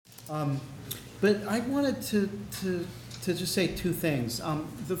Um, but I wanted to just say two things.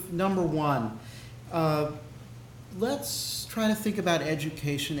 Number one, let's try to think about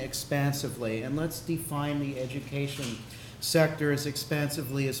education expansively, and let's define the education sector as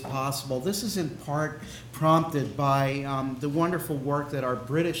expansively as possible. This is in part prompted by the wonderful work that our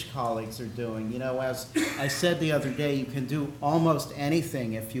British colleagues are doing. You know, as I said the other day, you can do almost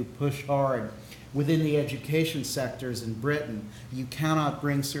anything if you push hard within the education sectors in Britain. You cannot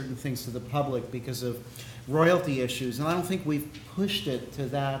bring certain things to the public because of royalty issues, and I don't think we've pushed it to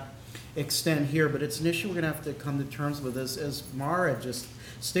that extent here, but it's an issue we're going to have to come to terms with. As Mara just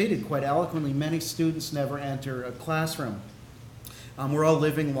stated quite eloquently, many students never enter a classroom. We're all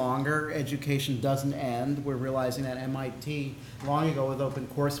living longer. Education doesn't end. We're realizing that MIT, long ago with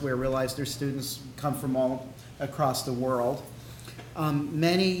OpenCourseWare, realized their students come from all across the world.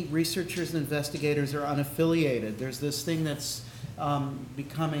 Many researchers and investigators are unaffiliated. There's this thing that's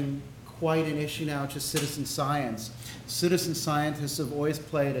becoming quite an issue now, which is citizen science. Citizen scientists have always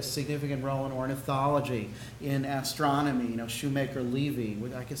played a significant role in ornithology, in astronomy. You know, Shoemaker-Levy,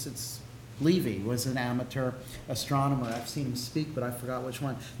 I guess it's Levy, was an amateur astronomer. I've seen him speak, but I forgot which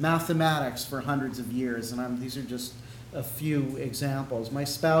one. Mathematics for hundreds of years, and these are just a few examples. My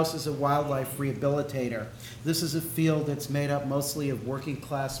spouse is a wildlife rehabilitator. This is a field that's made up mostly of working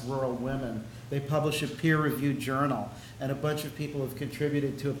class rural women. They publish a peer-reviewed journal, and a bunch of people have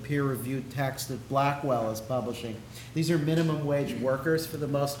contributed to a peer-reviewed text that Blackwell is publishing. These are minimum wage workers for the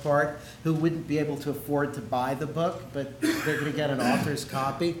most part who wouldn't be able to afford to buy the book, but they're going to get an author's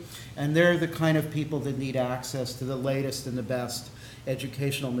copy, and they're the kind of people that need access to the latest and the best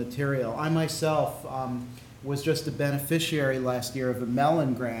educational material. I myself was just a beneficiary last year of a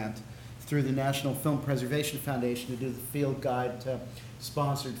Mellon grant through the National Film Preservation Foundation to do the field guide to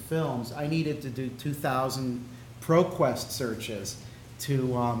sponsored films. I needed to do 2,000 ProQuest searches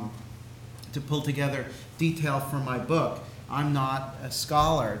to pull together detail for my book. I'm not a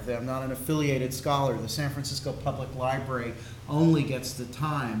scholar. I'm not an affiliated scholar. The San Francisco Public Library only gets the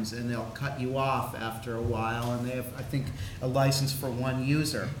Times, and they'll cut you off after a while, and they have, I think, a license for one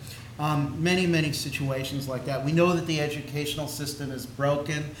user. Many situations like that. We know that the educational system is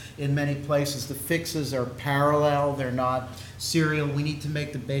broken in many places. The fixes are parallel, they're not serial. We need to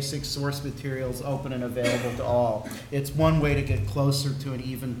make the basic source materials open and available to all. It's one way to get closer to an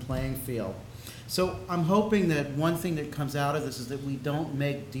even playing field. So I'm hoping that one thing that comes out of this is that we don't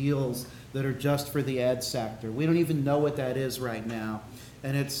make deals that are just for the ed sector. We don't even know what that is right now.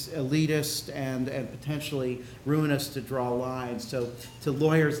 And it's elitist and potentially ruinous to draw lines. So to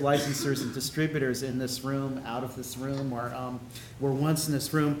lawyers, licensors, and distributors in this room, out of this room, or were once in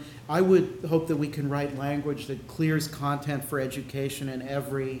this room, I would hope that we can write language that clears content for education in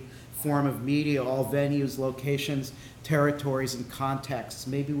every form of media, all venues, locations, territories, and contexts.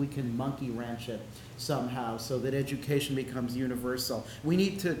 Maybe we can monkey wrench it somehow so that education becomes universal. We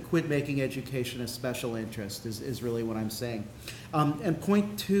need to quit making education a special interest is really what I'm saying. And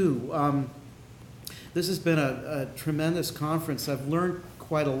point two, this has been a tremendous conference. I've learned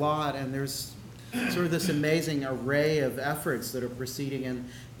quite a lot, and there's sort of this amazing array of efforts that are proceeding in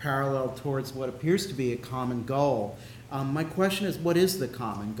parallel towards what appears to be a common goal. My question is, what is the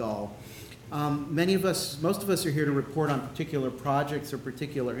common goal? Most of us are here to report on particular projects or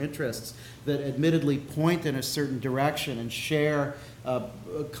particular interests that admittedly point in a certain direction and share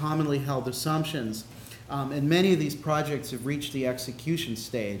commonly held assumptions. And many of these projects have reached the execution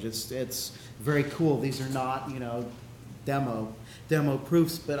stage. It's very cool. These are not, demo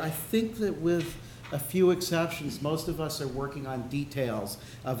proofs, but I think that with a few exceptions, most of us are working on details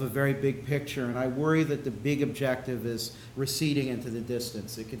of a very big picture, and I worry that the big objective is receding into the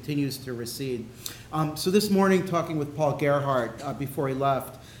distance. It continues to recede. So this morning, talking with Paul Gerhardt before he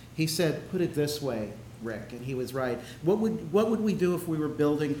left, he said, put it this way, Rick, and he was right. What would we do if we were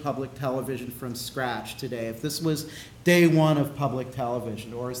building public television from scratch today? If this was day one of public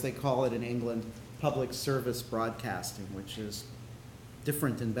television, or as they call it in England, public service broadcasting, which is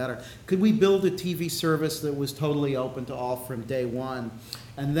different and better. Could we build a TV service that was totally open to all from day one?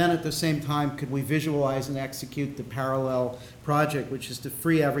 And then at the same time, could we visualize and execute the parallel project, which is to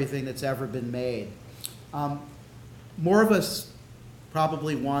free everything that's ever been made? More of us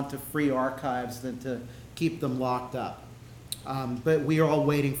probably want to free archives than to keep them locked up. But we are all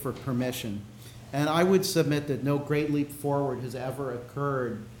waiting for permission. And I would submit that no great leap forward has ever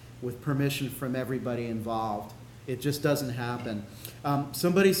occurred with permission from everybody involved. It just doesn't happen.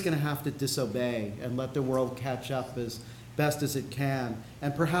 Somebody's going to have to disobey and let the world catch up as best as it can.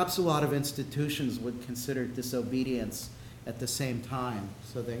 And perhaps a lot of institutions would consider disobedience at the same time.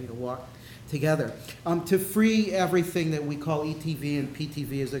 So they walk together. To free everything that we call ETV and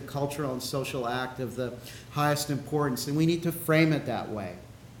PTV as a cultural and social act of the highest importance, and we need to frame it that way.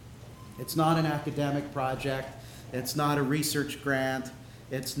 It's not an academic project. It's not a research grant.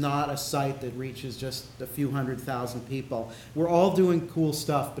 It's not a site that reaches just a few 100,000 people. We're all doing cool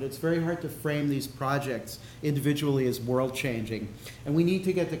stuff, but it's very hard to frame these projects individually as world-changing. And we need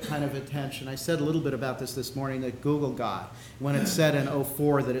to get the kind of attention. I said a little bit about this morning that Google got when it said in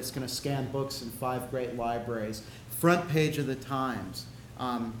 '04 that it's going to scan books in 5 great libraries. Front page of the Times.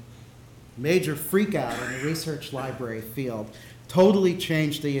 Major freak out in the research library field. Totally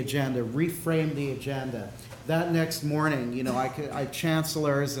changed the agenda, reframed the agenda. That next morning,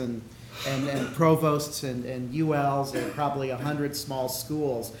 chancellors and provosts and ULs and probably 100 small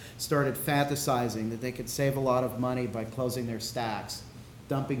schools started fantasizing that they could save a lot of money by closing their stacks,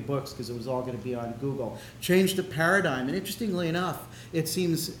 dumping books because it was all going to be on Google. Changed the paradigm, and interestingly enough, it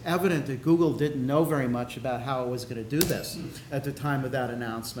seems evident that Google didn't know very much about how it was going to do this at the time of that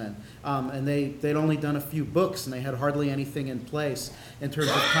announcement. And they'd only done a few books, and they had hardly anything in place in terms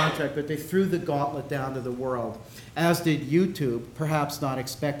of contract, but they threw the gauntlet down to the world, as did YouTube, perhaps not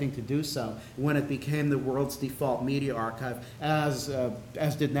expecting to do so, when it became the world's default media archive, as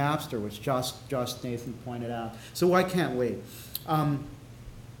did Napster, which Josh Nathan pointed out. So why can't we?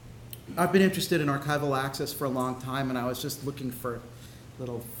 I've been interested in archival access for a long time, and I was just looking for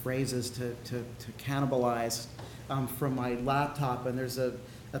little phrases to cannibalize from my laptop, and there's a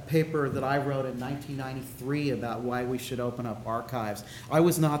paper that I wrote in 1993 about why we should open up archives. I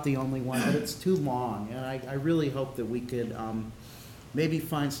was not the only one, but it's too long, and I really hope that we could maybe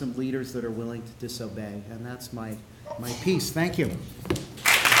find some leaders that are willing to disobey, and that's my piece. Thank you.